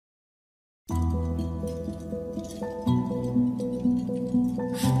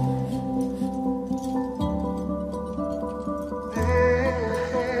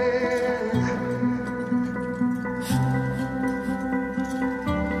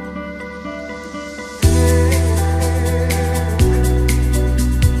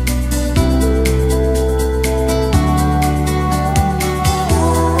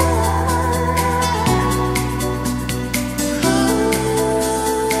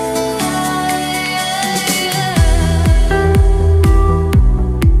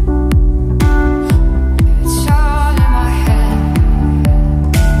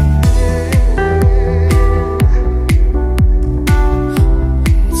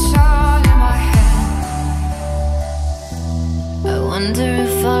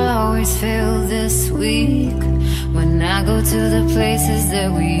I go to the places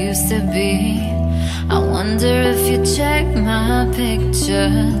that we used to be, I wonder if you check my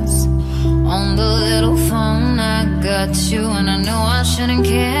pictures on the little phone I got you. And I know I shouldn't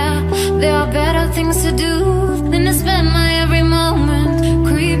care, there are better things to do than to spend my every moment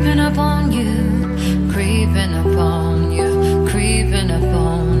creeping up on you, creeping up on you, creeping up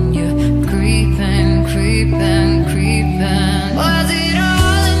on you, creeping, creeping, creeping. Was it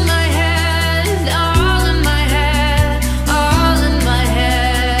all in my head, all in my head, all in my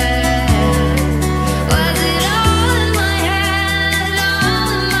head? Was it all in my head, all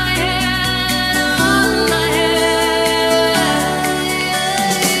in my head, all in my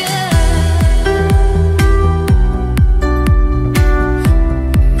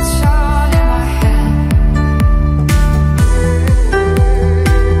It's all in my head.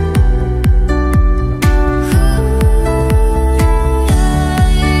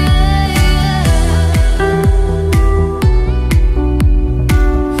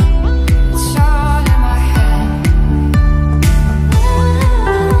 It's all in my head.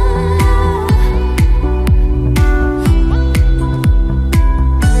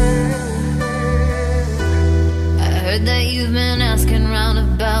 I heard that you've been asking round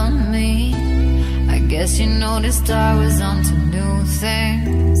about me. I guess you noticed I was onto new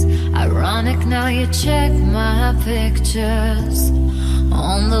things. Ironic now you check my pictures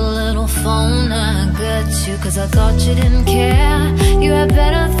on the little phone I got you, 'cause I thought you didn't care. You had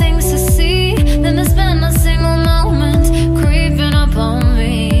better things to see than to spend a single moment creeping up on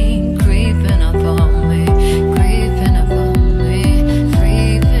me, creeping up on me, creeping up on me,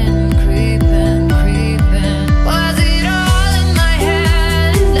 creeping, creeping, creeping. Was it all in my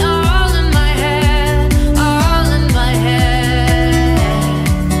head, all in my head, all in my head?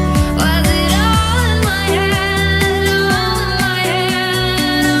 Was it all in my head, all in my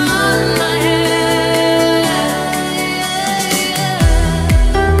head, all in my head?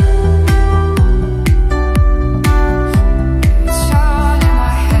 It's all in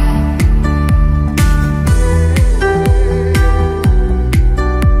my head.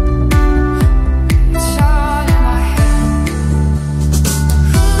 It's all in my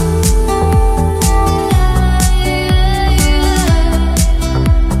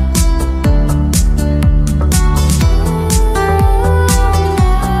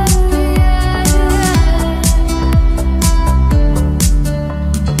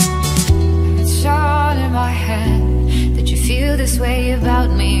It's all in my head. Did you feel this way about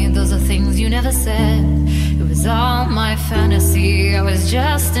me? Those are things you never said. It was all my fantasy. I was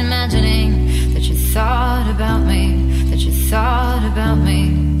just imagining that you thought about me, that you thought about me.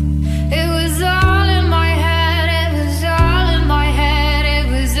 It was all in my head. It was all in my head. It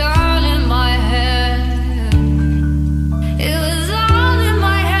was all in my head. It was all in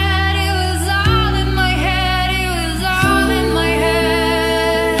my head. It was all in my head. It was all in my head.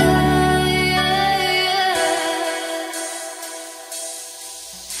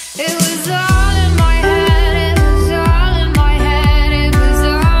 It was all in my head. It was all in my head. It was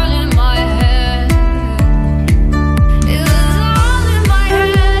all in my head. It was all in my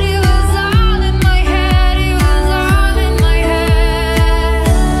head. It was all in my head. It was all in my head.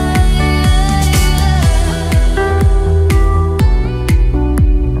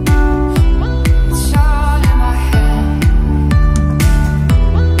 It's all in my head.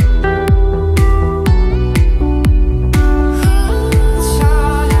 It's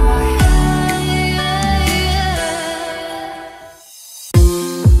all in my head.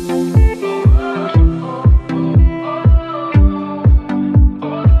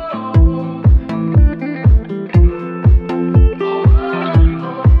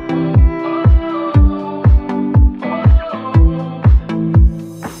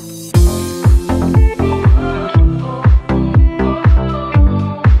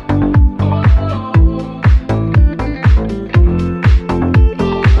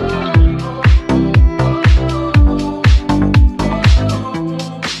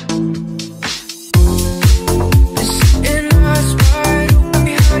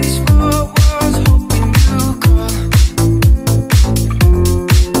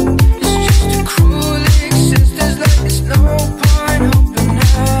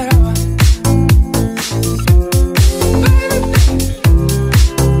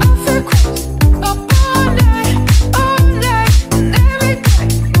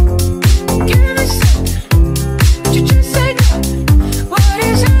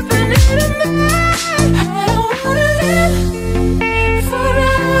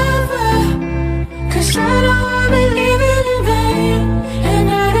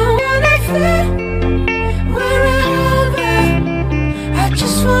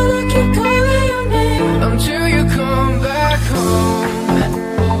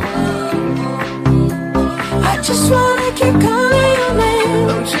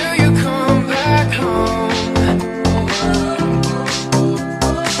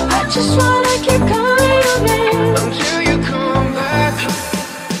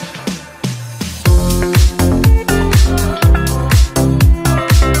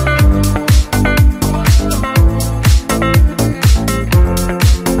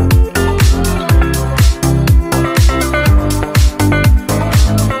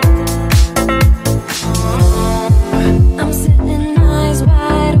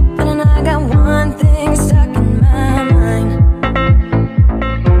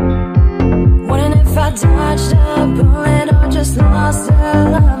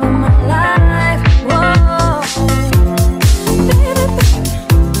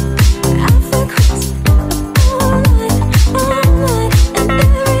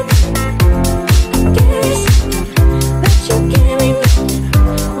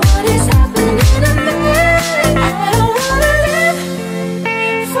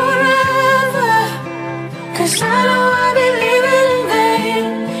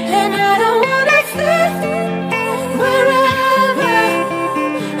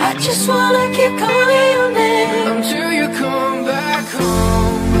 until you come back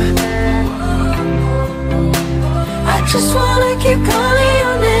home. I just wanna keep calling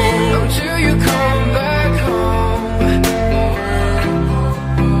your name until you come back home.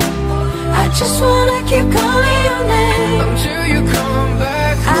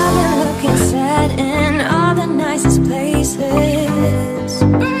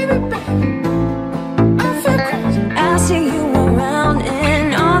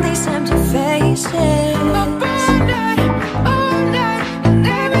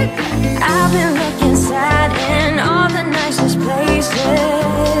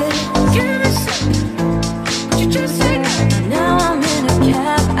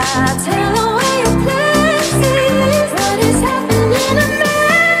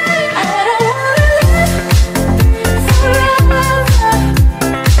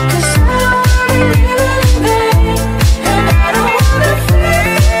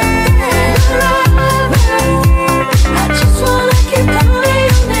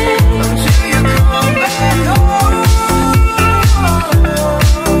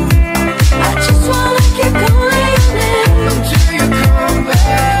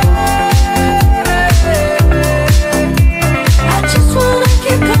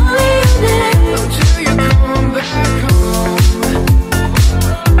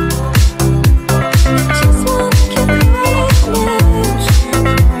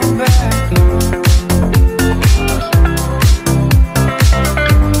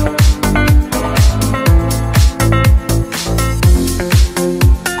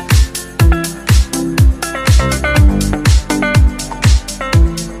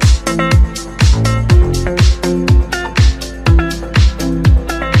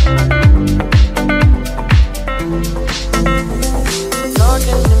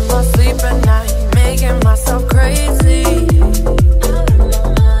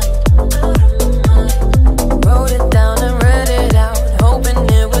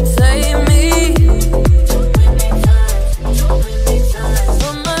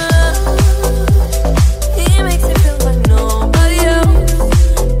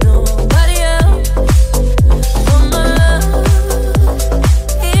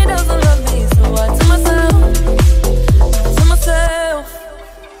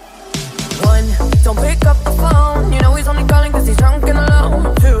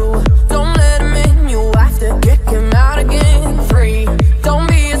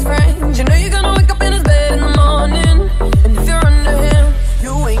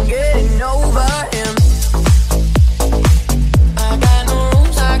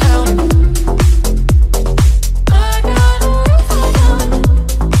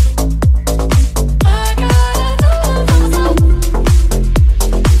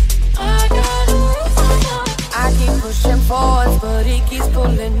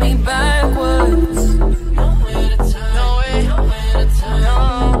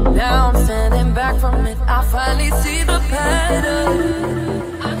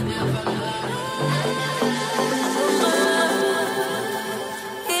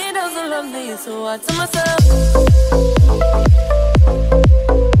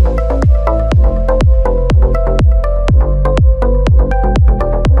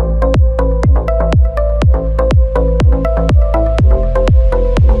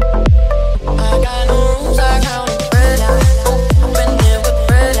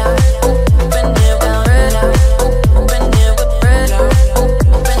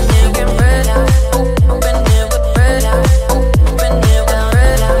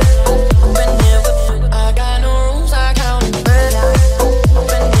 I got no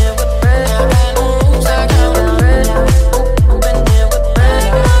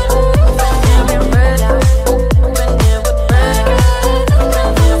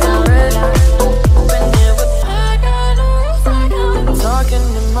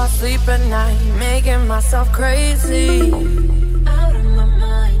Talking in my sleep at night, making myself crazy. Out of my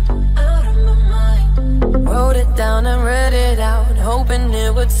mind, out of my mind. Wrote it down and read it out, hoping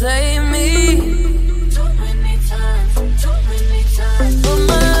it would save me. Too many times, too many times. But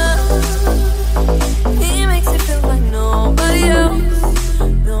my love, he makes it feel like nobody else,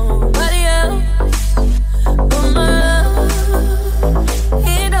 nobody else. But my love,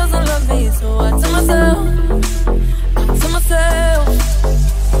 he doesn't love me, so I tell myself,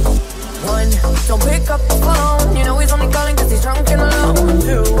 one, don't pick up the phone. You know he's only calling cause he's drunk and alone.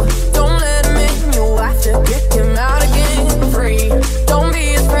 Two, don't let him in. You have to kick him out again. Three, don't be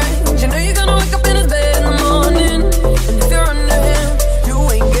his friend. You know you're gonna wake up in his bed in the morning. And if you're under him, you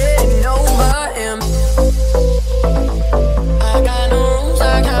ain't getting over him. I got no rules,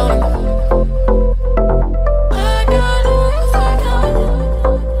 I count him. I got no rules, I count him.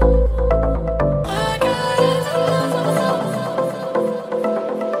 I got it to love myself.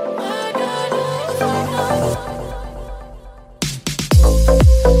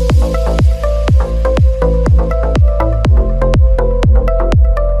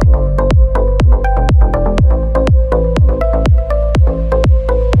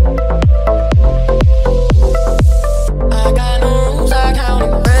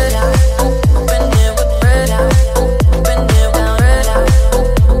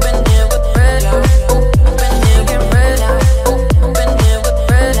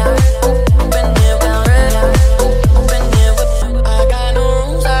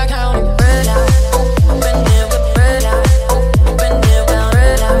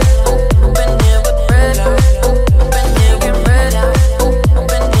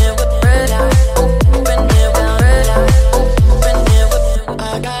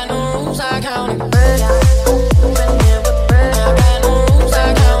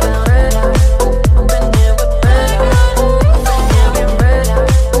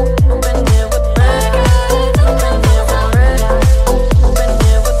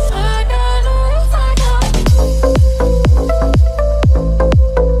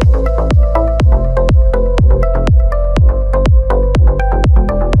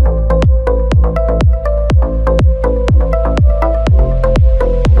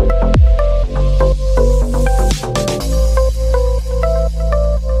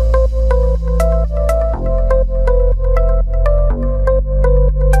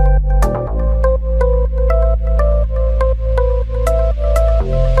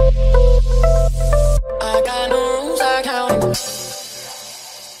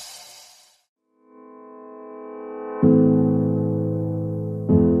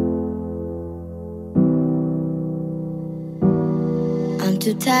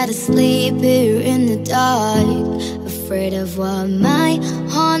 Too tired to sleep here in the dark, afraid of what might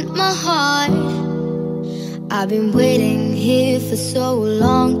haunt my heart. I've been waiting here for so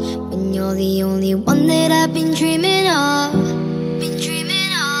long, when you're the only one that I've been dreaming of.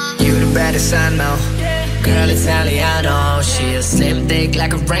 You the baddest I know. Girl, Italiano. She a slim, thick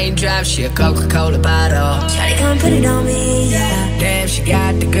like a raindrop. She a Coca-Cola bottle. Shawty, come put it on me, yeah. Damn, she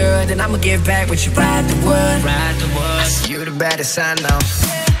got the good, then I'ma give back what you ride the wood. Ride the wood. You the baddest I know.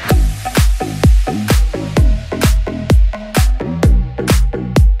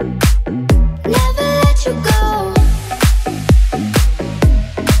 Never let you go.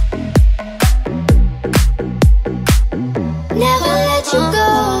 Never let you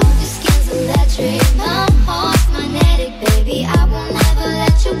go. Your skin's electric, my heart's magnetic, baby. I will never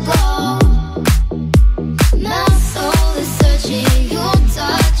let you go. My soul is searching, your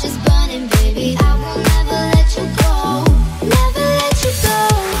touch is burning, baby. I will never let you go. Never let you go.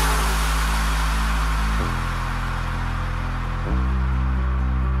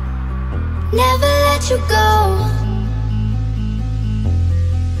 Never let you go.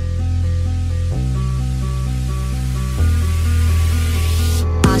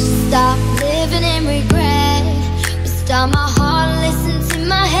 I should stop living in regret, restart my heart, listen to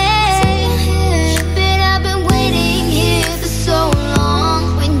my head. But I've been waiting here for so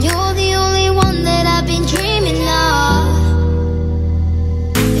long, when you're the only one that I've been dreaming of.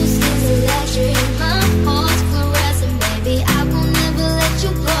 Your skin's electric, my heart's fluorescent, baby. I will never let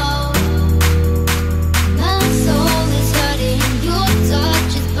you go. My soul is hurting, your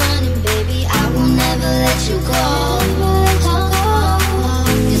touch is burning, baby. I will never let you go.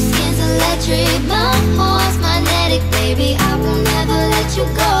 My heart's magnetic, baby. I will never let you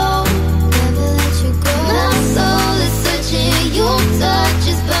go. Never let you go. My soul is searching, your touch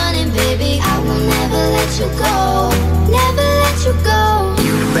is burning, baby. I will never let you go. Never let you go.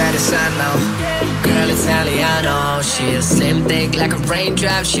 You the baddest I know. Girl, Italiano. She a slim, thick like a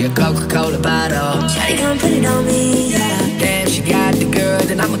raindrop. She a Coca-Cola bottle. Shawty, come put it on me, yeah. Damn, she got the girl,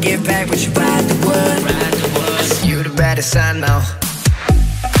 then I'ma get back with you, ride the wood. You the baddest I know.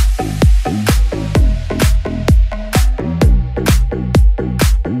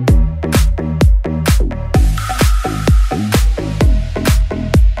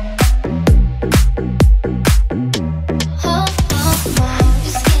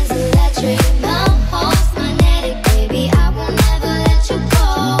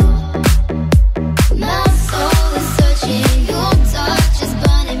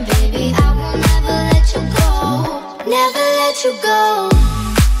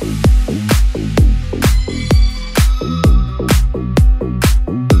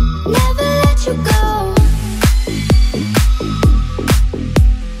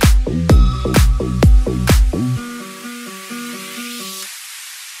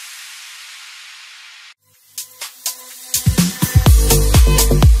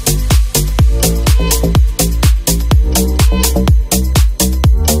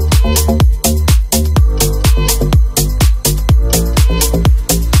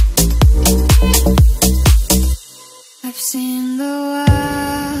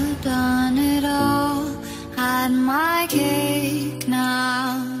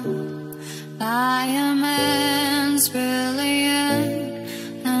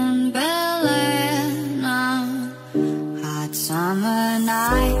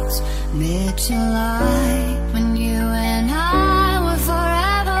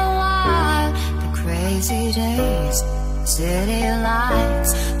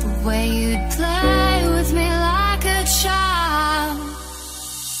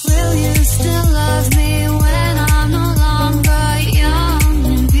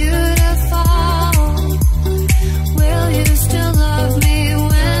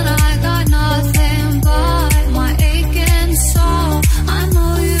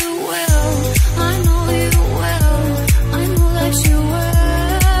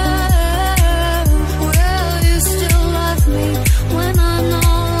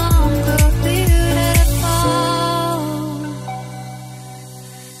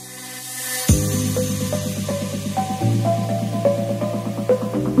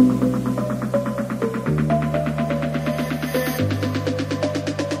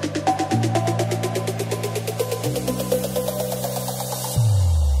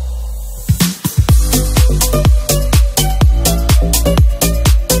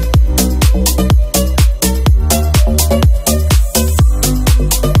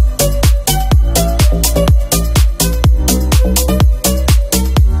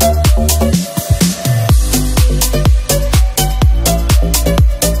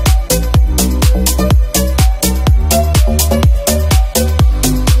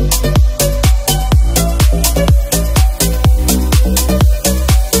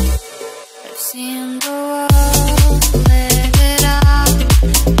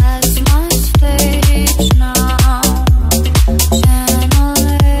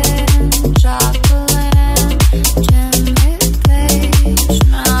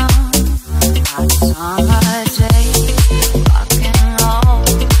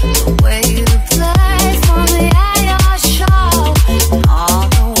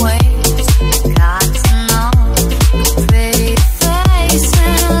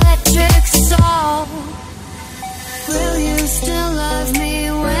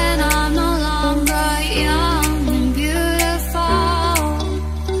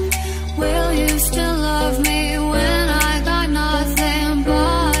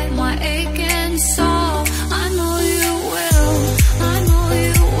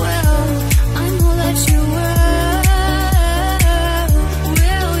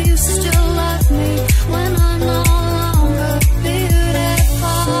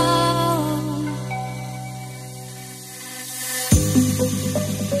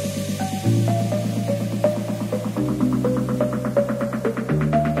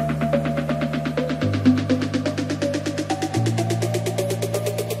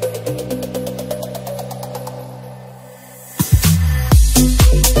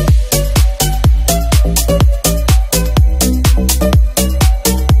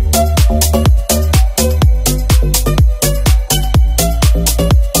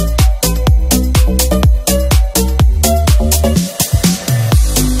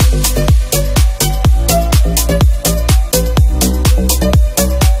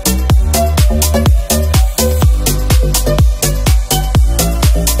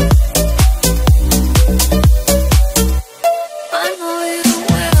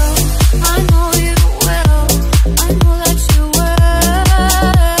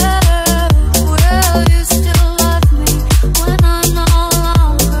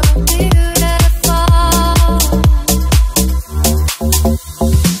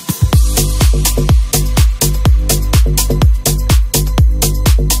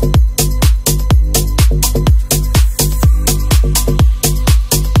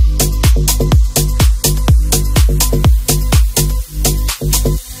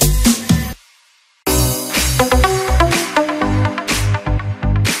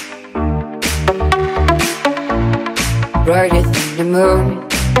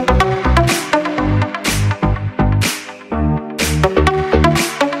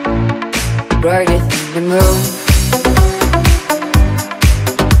 brighter than the moon.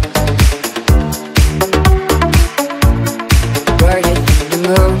 Brighter than the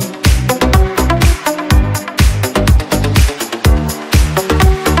moon.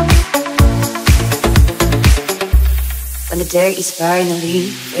 When the day is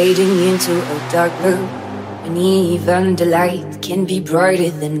finally fading into a dark blue, and even the light can be brighter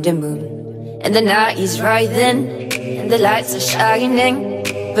than the moon, and the night is right then, and the lights are shining,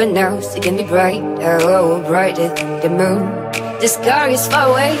 but now it can be bright, oh, brighter than the moon. The sky is far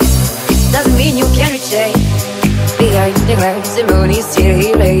away, doesn't mean you can reach it. Behind the clouds, the moon is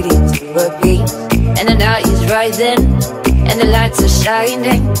still waiting to appear, and the night is right then, and the lights are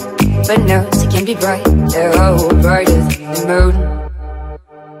shining, but now it can be bright, oh, brighter than the moon.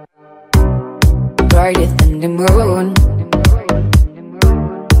 Brighter than the moon.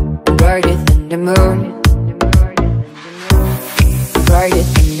 Brighter than the moon. Brighter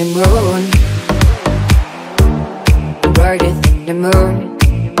than the moon. Brighter than the moon.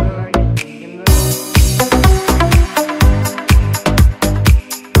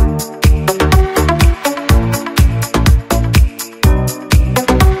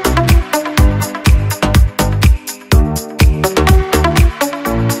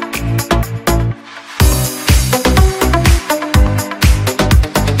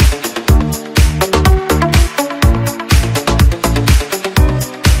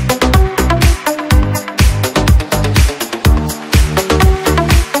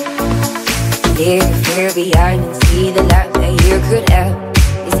 Behind and see the light that you could have.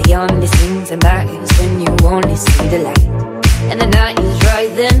 It's the only thing that matters when you only see the light. And the night is right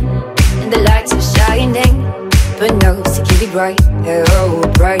then, and the lights are shining, but no, it can be bright, oh,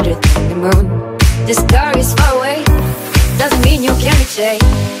 brighter than the moon. The sky is far away, doesn't mean you can't reach it.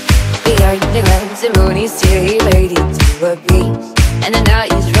 Behind the clouds, the moon is still waiting to appear, and the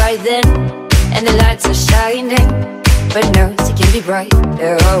night is right then, and the lights are shining, but no, it can be bright,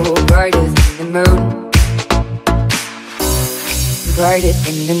 oh, brighter than the moon. Brighter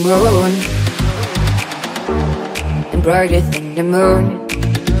than the moon. And brighter than the moon.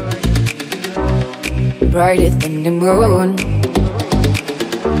 Brighter than the moon.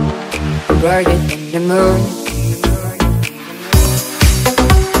 Brighter than the moon.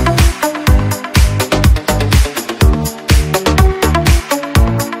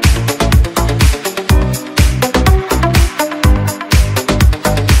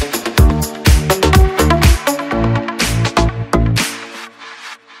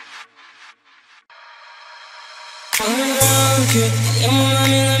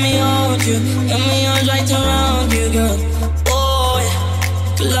 Let me hold you. Got me arms right around you, girl. Oh,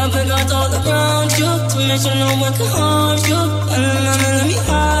 yeah. Good love, I got all around you to make sure no one can harm you. Let me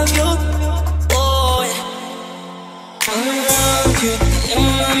have you. Oh, yeah. I'm around you.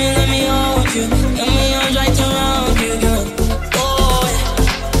 Let me hold you. Got me arms right around you, girl. Oh,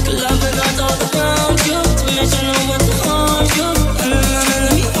 yeah. Good love, I got all around you to make sure no one can harm you.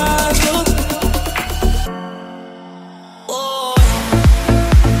 Let me have you.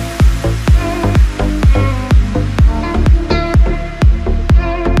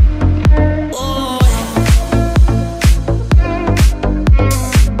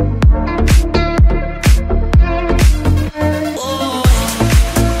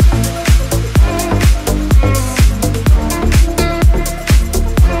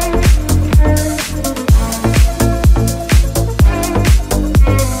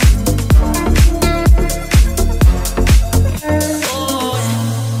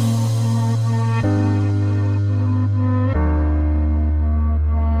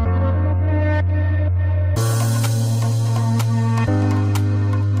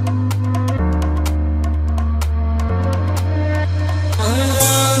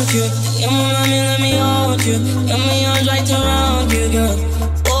 Let me hold you. Got me arms right around you, girl.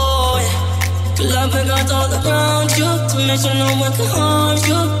 Oh, yeah. Good love, I got all around you to make sure no one can harm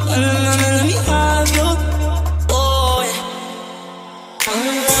you. Let me have you. Oh, yeah. I'm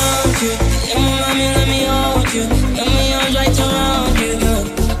around you. Let me hold you. Got me arms right around you, girl.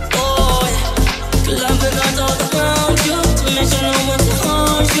 Oh, yeah. Good love, I got all around you to make sure no one can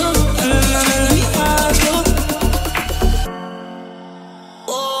harm you. Let me have you.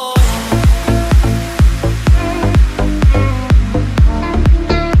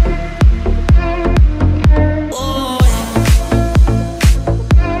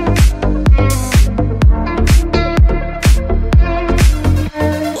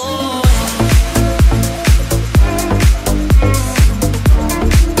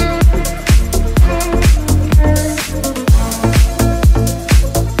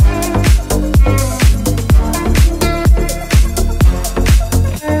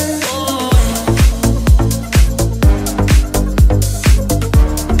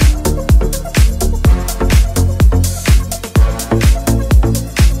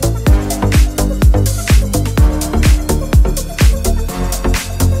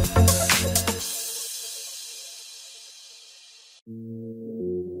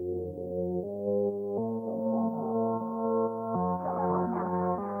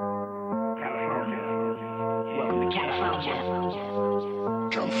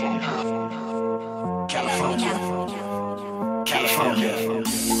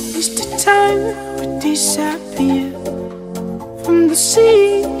 It's the time we disappear from the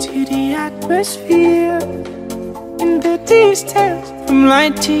sea to the atmosphere. In the distance, from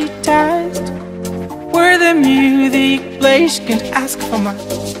light to dust, where the music plays, can ask for more.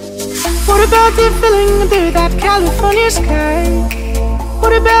 What about the feeling under that California sky?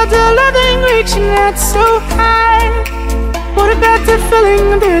 What about the loving reaching out so high? What about the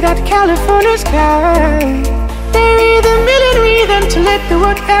feeling under that California sky? There is a million reasons to let the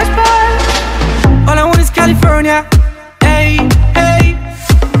world pass by. All I want is California, hey, hey.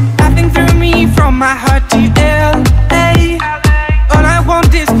 Passing through me from my heart to LA. All I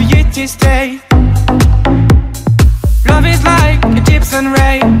want is for you to stay. Love is like a Gibson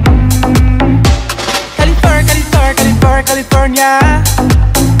Ray. California, California, California.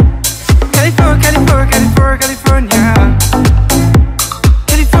 California, California, California.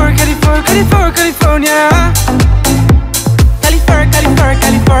 California, California, California, California. California, California,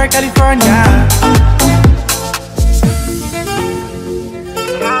 California, California.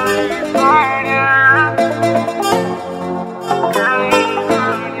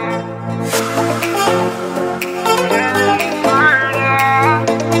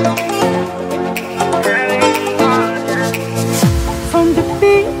 From the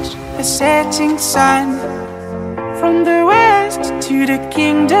beach, the setting sun. From the west to the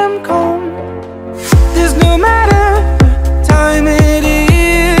kingdom come. There's no matter what time it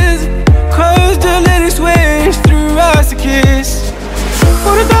is, close the latest waves through us a kiss.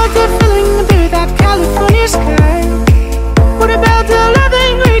 What about the feeling under that California sky? What about the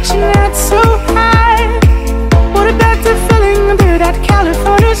loving reaching out so high? What about the feeling under that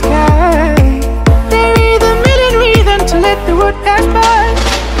California sky? There is a million reasons to let the world pass by.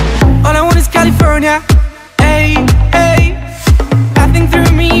 All I want is California, hey, hey. Passing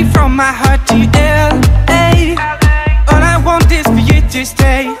through me from my heart to LA. All I want is for you to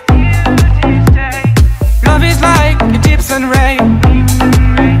stay. Love is like a Gibson Ray.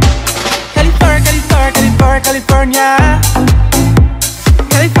 California, California, California.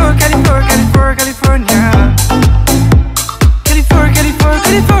 California, California, California, California. California,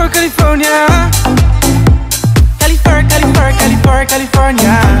 California, California. California, California, California,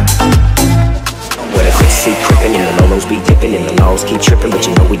 California. Where the quick see crippin' and the lolos be dipping and the laws keep tripping, but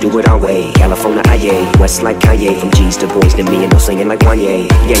you know we do it our way. California, IA, West like Kanye, from G's to boys to me and no singing like Kanye.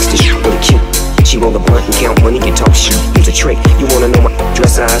 Gangsta shit really cute. She roll a blunt and count money and talk shit. Use a trick. You wanna know my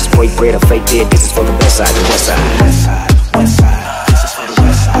dress size? Boy bread or fake dead. This is for the west side, the west side. West side, west side.